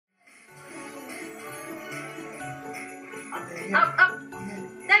Up, up.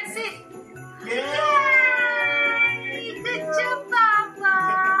 That's it. Yay! Good job, Papa.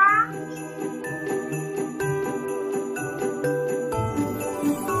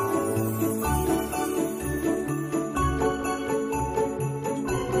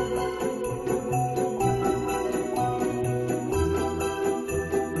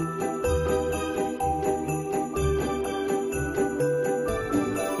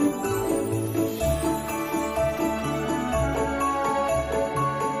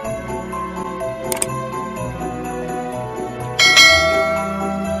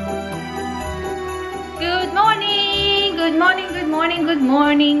 Good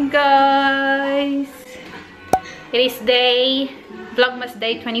morning, guys. It is Vlogmas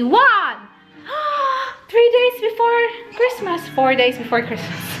day 21. 3 days before Christmas. 4 days before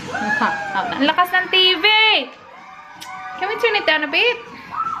Christmas. Ang lakas ng TV. Can we turn it down a bit?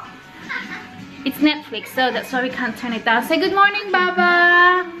 It's Netflix, so that's why we can't turn it down. Say good morning,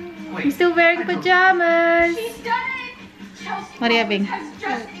 Baba. I'm still wearing pajamas. What are you having?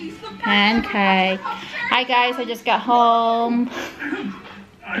 Pancake. Hi guys, I just got home.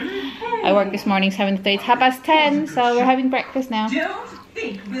 I worked this morning 7 to 8, 10:30, so we're having breakfast now. Don't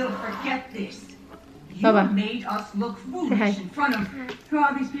think we'll forget this. You Baba. made us look foolish in front of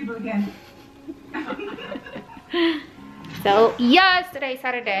all these people again. So yes, today is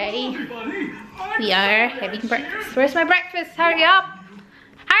Saturday. We are having breakfast. Where's my breakfast? Hurry up!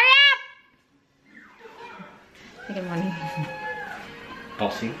 Hurry up! Good morning.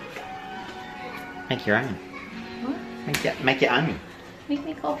 Bossy. Make your own. What? Make your own. Make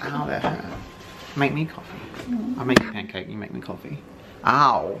me coffee. Ow, that hurt. Make me coffee. I'll make you pancake, you make me coffee.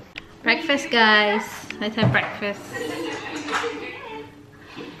 Ow. Breakfast, guys. Let's have breakfast.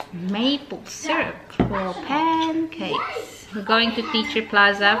 Maple syrup for pancakes. We're going to Teacher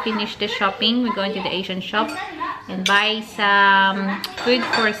Plaza, finish the shopping. We're going to the Asian shop and buy some food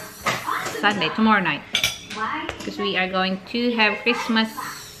for Sunday, tomorrow night. Because we are going to have Christmas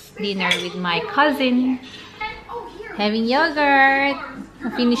dinner with my cousin. Having yogurt.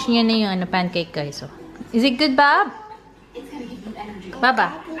 Finish niya na yung pancake, guys. So, is it good, Bob?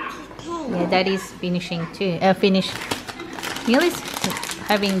 Baba? Yeah, Daddy's finishing too. Finished. Neil is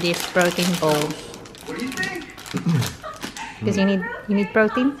having this protein bowl. What do you think? Because you need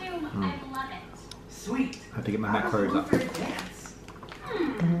protein. Sweet. I have to get my macros up.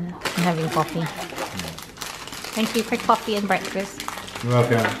 I'm having coffee. Thank you for coffee and breakfast. You're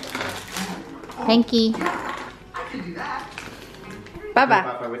welcome. Thank you.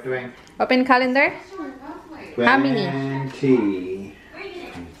 Baba, We're doing open calendar. How many? 20,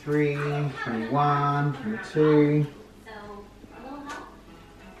 23, 21, 22.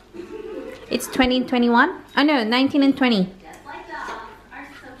 It's 20 and 21. Oh no, 19 and 20.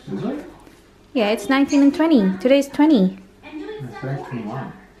 Is it? Yeah, it's 19 and 20. Today's 20. No, today's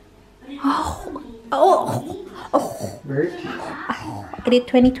 21. Oh, oh, oh. Where is she? I did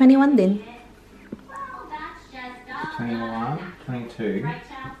 2021 then. 21, 22,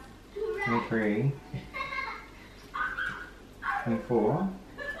 23, 24.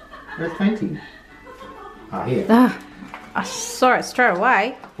 Where's 20? Oh, here. I saw it straight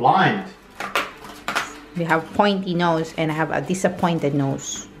away. Blind. You have pointy nose and I have a disappointed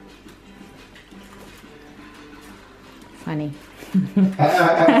nose. Funny.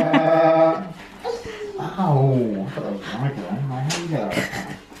 Ow. I thought that was Michael. My hand.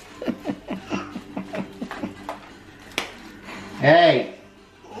 Hey!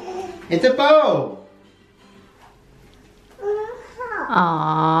 It's a bow!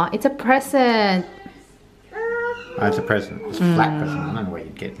 Aww, it's a present. Oh, it's a present. It's a flat present. I don't know where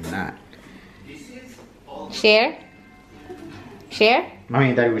you'd get that. Share? Share? Mommy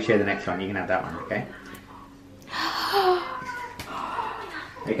and Daddy will share the next one. You can have that one, okay?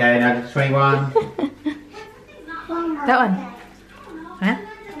 Okay, now to 21. That one. Huh?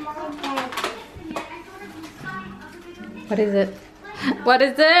 What is it? What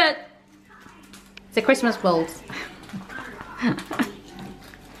is it? It's a Christmas balls.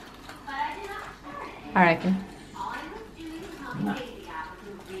 I reckon. No.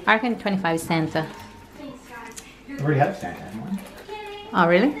 I reckon 25 is Santa. We already have Santa, haven't we? Oh,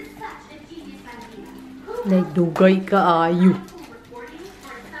 really? Nagdugay kaayo.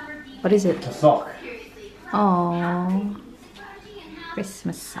 What is it? A sock. Oh,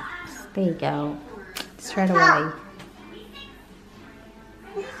 Christmas socks. There you go. Straight away.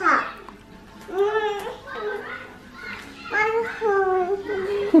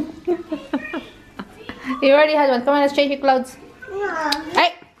 You already had one. Come on, let's change your clothes.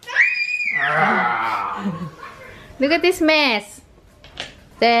 Hey! Look at this mess.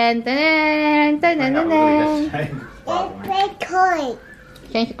 Dun, dun, dun, dun, dun, dun, dun. toy.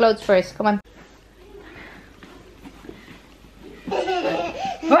 Change your clothes first. Come on.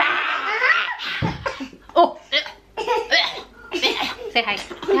 Oh! Say hi.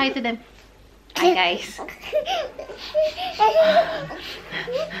 Say hi to them. Hi, guys.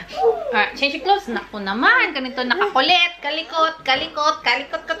 Alright, change your clothes. Naku naman. Ganito nakakulit. Kalikot. Kalikot.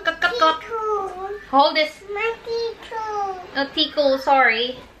 Kalikot. Kot. Hold this. My teacher. No, Tico.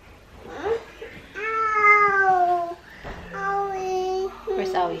 Sorry. Ow. Owie.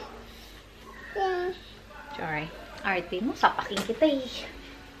 Where's Awi? Yeah. Sorry. Arte mo. Sapakin kita eh.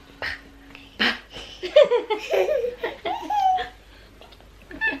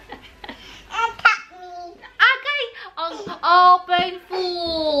 Attack me. Agay! Oh,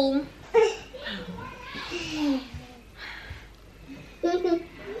 painful.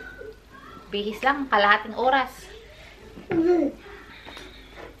 Bihis lang. Kalahating oras. Come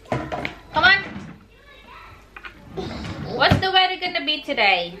on. What's the weather gonna be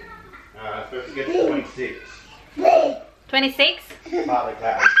today? Supposed to get to 26. 26? Partly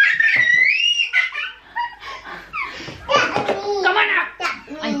cloudy. Come on out!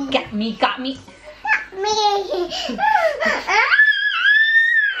 Ay, got me. Me.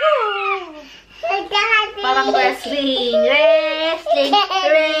 Parang wrestling.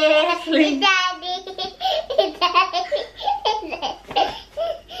 Daddy.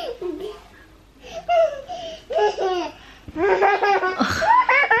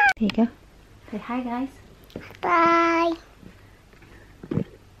 There you go. Say hi, guys. Bye.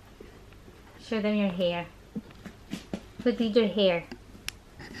 Show them your hair. Who did your hair?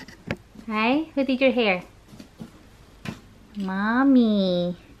 Hi? Who did your hair?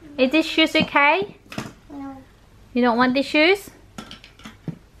 Mommy. Is this shoes okay? No. You don't want the shoes?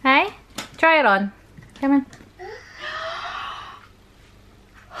 Hi? Try it on. Come on.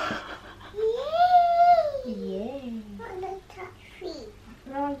 Yay. Wanna touch feet.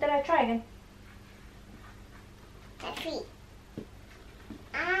 No, did I try again? Touch feet.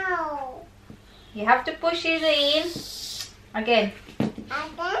 Ow. You have to push it in. Again.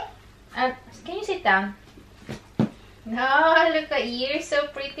 Again? Can you sit down? No, look at you. You're so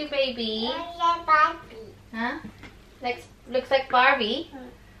pretty, baby. Barbie. Huh? Looks like Barbie.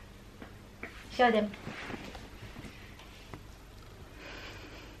 Show them.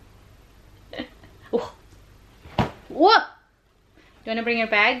 Oh. Whoa! Do you want to bring your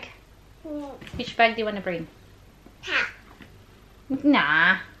bag? Which bag do you want to bring? Cat.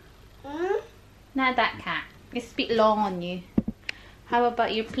 Nah. Hmm? Not that cat. It's a bit long on you. How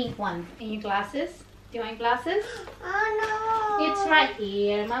about your pink one? And your glasses? Do you want glasses? Oh no. It's right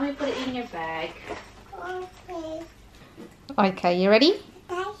here. Mommy put it in your bag. Okay. Okay, you ready?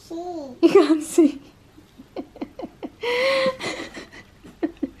 I see. You can't see.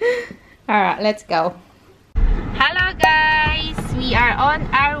 Alright, let's go. Hello guys! We are on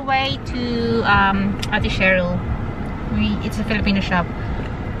our way to Ate Cheryl. It's a Filipino shop.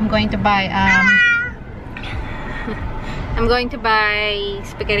 I'm going to buy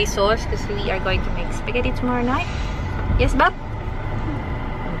spaghetti sauce because we are going to make spaghetti tomorrow night. Yes, Bob?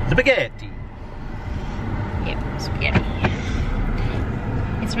 Spaghetti. Yep, spaghetti.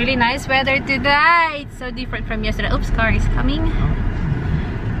 It's really nice weather today. It's so different from yesterday. Oops, car is coming.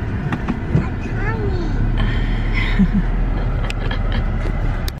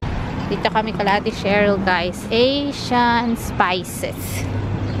 Dito kami kala Ate Cheryl, guys. Asian spices.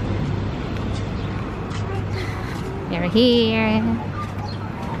 They're here.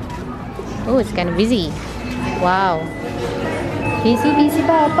 Oh, it's kind of busy. Wow. Busy,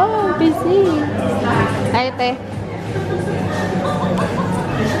 Papa. Busy. Ay, ate.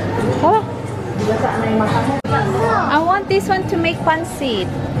 Oh. I want this one to make pancit.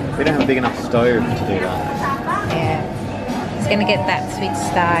 We don't have a big enough stove to do that. Yeah. It's gonna get that sweet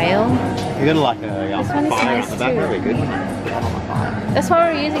style. You got like a This one is fire nice on the back. too. That'd be good. Put that on the fire. That's what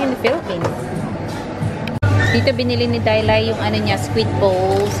we're using in the Philippines. Dito binili ni Daila yung ano niya, squid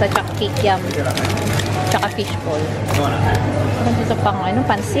balls at saka kikiam. Tsaka fish ball. Ano dito pang ano,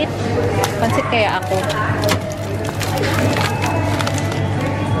 pansit? Pansit kaya ako.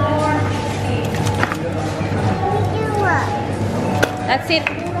 That's it.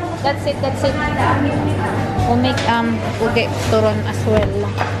 We'll get turon as well.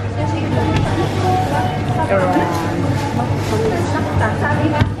 Turon.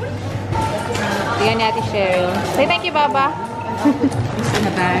 Tingnan ni Ate Cheryl. Say thank you, Baba. Gusto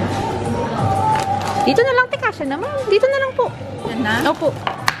na bag. Dito na lang, Tekasha naman. Dito na lang po. Yan na? Opo.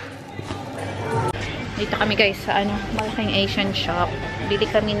 Dito kami guys sa ano, malaking Asian shop. Bili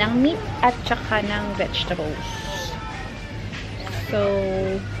kami ng meat at saka ng vegetables. So,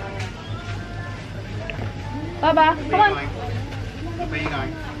 Baba, come on. Where are you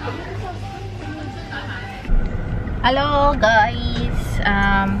going? Hello guys,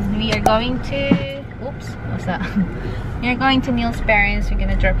 we are going to, oops, what's that? We are going to Neil's parents. We're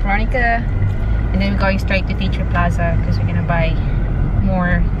gonna drop Veronica and then we're going straight to Teacher Plaza because we're gonna buy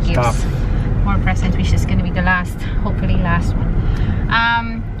more gifts, more presents, which is gonna be the last, hopefully last one.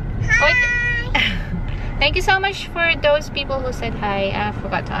 Thank you so much for those people who said hi. I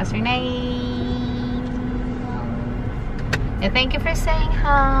forgot to ask your name. And thank you for saying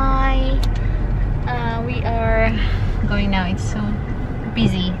hi. We are going now. It's so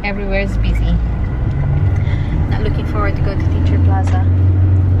busy. Everywhere is busy. Not looking forward to go to Teacher Plaza.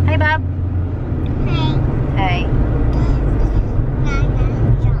 Hi, Bob. Hi. Hey.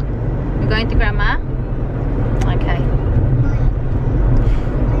 We're going to Grandma? Okay.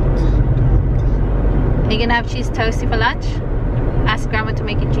 Are you gonna have cheese toasty for lunch? Ask Grandma to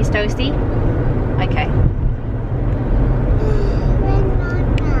make a cheese toasty? Okay.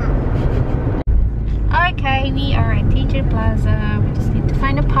 Okay, we are at Teacher Plaza. We just need to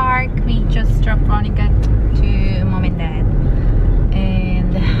find a park. We just dropped Veronica to Mom and Dad.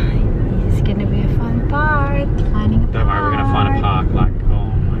 And it's gonna be a fun park. Finding a park. Don't worry, we're gonna find a park. Like,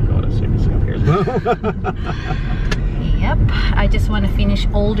 oh my god, it's super up here as well. Yep, I just want to finish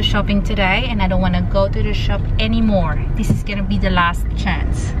all the shopping today and I don't want to go to the shop anymore. This is gonna be the last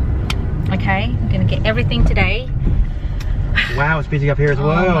chance. Okay, I'm gonna get everything today. Wow, it's busy up here as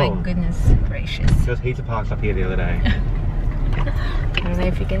well. Oh my goodness gracious. There was heaps of parks up here the other day. I don't know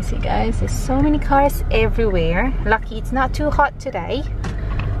if you can see, guys, there's so many cars everywhere. Lucky it's not too hot today,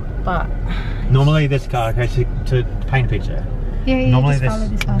 but Normally this car, okay, to paint a picture. yeah,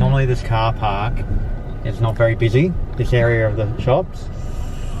 Normally this car park is not very busy, this area of the shops,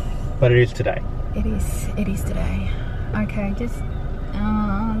 but it is today. It is today. Okay, just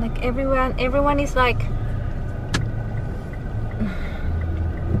like everyone is like,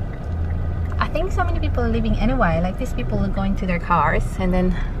 I think so many people are leaving anyway. Like these people are going to their cars and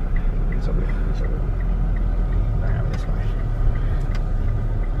then It's all good. It's all good. Going over this way.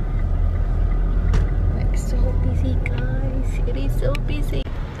 like so busy, guys. It is so busy.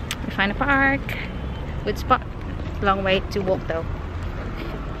 We find a park. Good spot. Long way to walk though.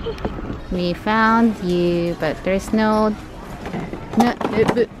 We found you, but there's no No,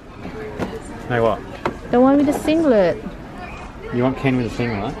 what? the one with the singlet. You want Ken with a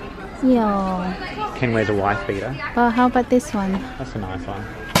singlet? Yeah. Ken wears a wife beater. But how about this one? That's a nice one.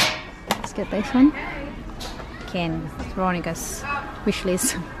 Let's get this one. Ken, Veronica's wish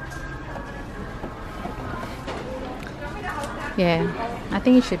list. Yeah, I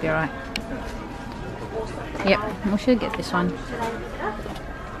think it should be alright. Yep, we should get this one.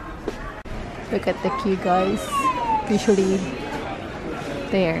 Look at the queue, guys. Usually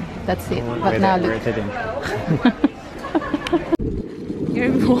there, that's it. But now look.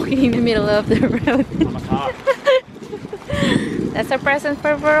 You're walking in the middle of the road. On a park. That's a present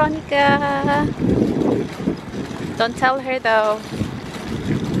for Veronica. Don't tell her though.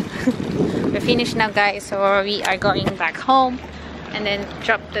 We're finished now, guys, so we are going back home and then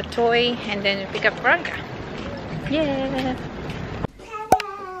drop the toy and then pick up Veronica. Yeah.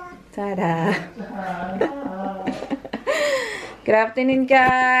 Ta-da. Good afternoon,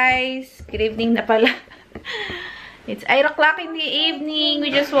 guys. Good evening na pala. It's 8 o'clock in the evening.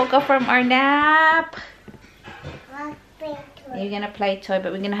 We just woke up from our nap. You're gonna play toy,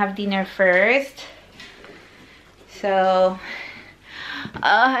 but we're gonna have dinner first. So,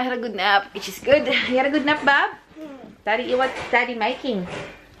 I had a good nap, which is good. You had a good nap, Bob? Daddy, what's Daddy making?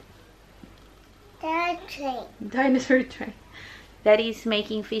 Dinosaur tray. Daddy's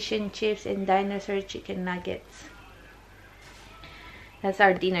making fish and chips and dinosaur chicken nuggets. That's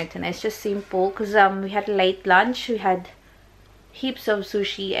our dinner tonight. It's just simple because we had late lunch. We had heaps of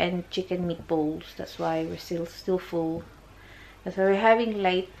sushi and chicken meatballs. That's why we're still full. That's why we're having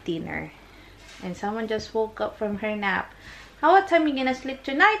late dinner. And someone just woke up from her nap. What time are you gonna sleep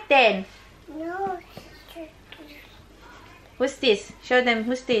tonight then? No. Who's this? Show them.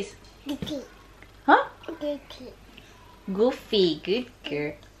 Who's this? Goofy. Huh? Goofy. Goofy. Good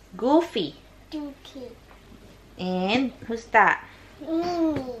girl. Goofy. Goofy. And who's that?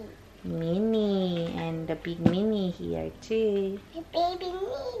 Minnie. Minnie. And the big Minnie here too. The baby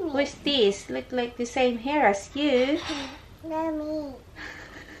Minnie. Who's this? Look like the same hair as you. Yummy.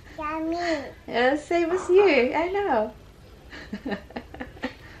 Yummy. Same as you. I know.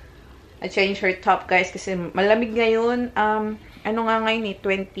 I changed her top, guys, kasi malamig ngayon. Ano nga ngayon eh,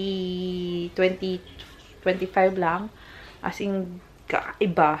 25 lang. As in,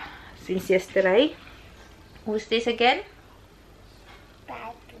 iba. Since yesterday. Who's this again?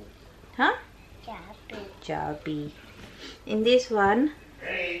 Bobby. Huh? Jobby. Jobby. In this one.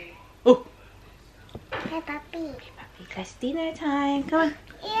 Oh. Hey, puppy. Guys, dinner time. Come on.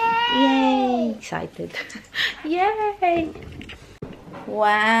 Yay! Yay! Excited. Yay!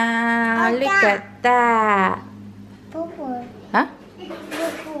 Wow! Look at that. Boo-boo. Huh?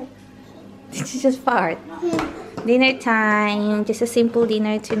 Boo-boo. Did you just fart? Dinner time. Just a simple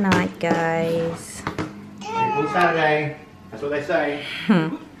dinner tonight, guys. Simple Saturday. That's what they say. I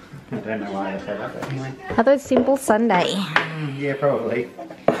don't know why they say that, but anyway. I thought it's simple Sunday. Yeah, probably.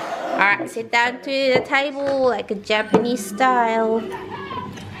 Alright, sit down to the table like a Japanese style.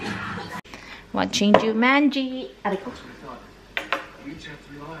 Watching Jumanji.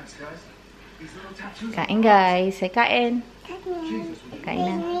 Kain guys. Say kain. Kain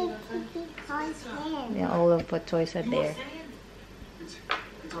na. Yeah, all of the toys are there.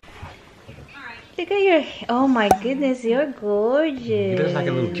 Look at your... Oh my goodness, you're gorgeous. It looks like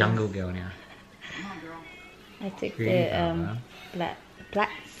a little jungle girl now. I took the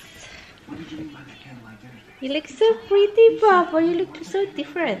plaits. You look so pretty, Papa. You look so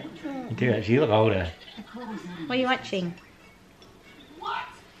different. You do actually. You look older. What are you watching?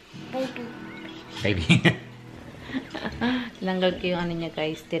 Baby. Baby. Tinanggal ko yung ano niya,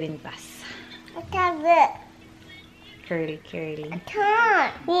 guys, tirintas. I can't look. Curly, curly. I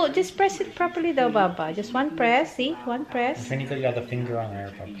can't. Well, just press it properly though, Baba. Just one press, see? One press. Then you got your other finger on there.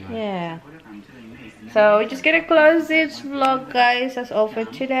 Probably. Yeah. So we're just gonna close this vlog, guys. That's all for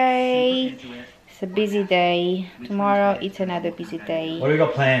today. It's a busy day. Tomorrow it's another busy day. What do we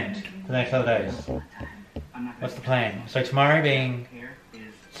got planned for the next other days? What's the plan? So tomorrow being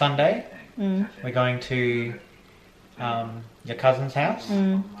Sunday, we're going to your cousin's house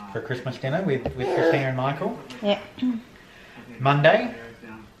for a Christmas dinner with Christina and Michael. Yeah. Monday,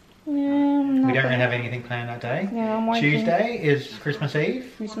 we don't Nothing. really have anything planned that day. Yeah, I'm working. Tuesday is Christmas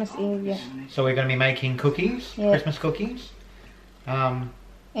Eve. Christmas Eve, yeah. So we're going to be making cookies, Yeah. Christmas cookies, And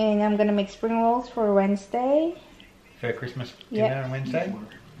I'm gonna make spring rolls for Wednesday. for Christmas Yeah. dinner on Wednesday.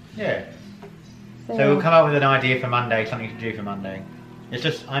 Yeah. So we'll come up with an idea for Monday, something to do for Monday. It's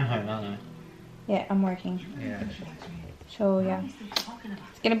just, I'm home, aren't I? Yeah, I'm working. Yeah. So yeah,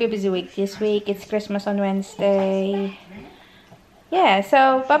 it's gonna be a busy week this week. It's Christmas on Wednesday. Yeah,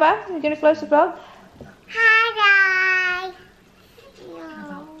 so Baba, we're gonna close the vlog. Hi, guys.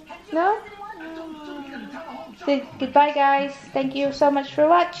 No? Say goodbye, guys. Thank you so much for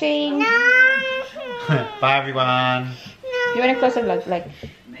watching. No. Bye everyone. You wanna close the vlog? Like,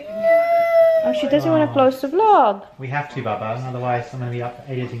 oh, she doesn't wanna close the vlog. We have to, Baba, otherwise I'm going to be up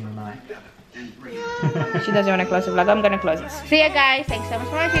editing tonight. She doesn't wanna close the vlog. I'm gonna close it. See ya, guys. Thanks so much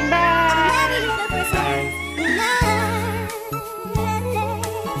for watching. Bye. Bye. No.